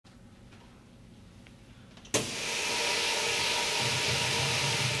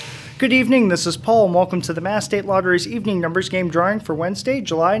Good evening, this is Paul, and welcome to the Mass State Lottery's evening numbers game drawing for Wednesday,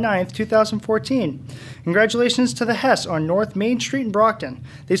 July 9th, 2014. Congratulations to the Hess on North Main Street in Brockton.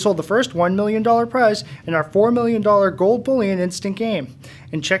 They sold the first $1 million prize in our $4 million gold bullion instant game.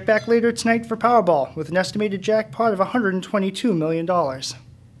 And check back later tonight for Powerball with an estimated jackpot of $122 million. Now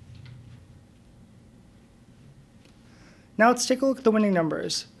let's take a look at the winning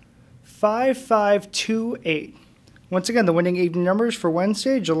numbers. 5528. Once again, the winning evening numbers for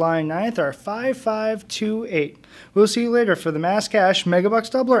Wednesday, July 9th are 5528. We'll see you later for the Mass Cash,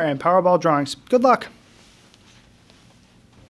 Megabucks Doubler, and Powerball drawings. Good luck!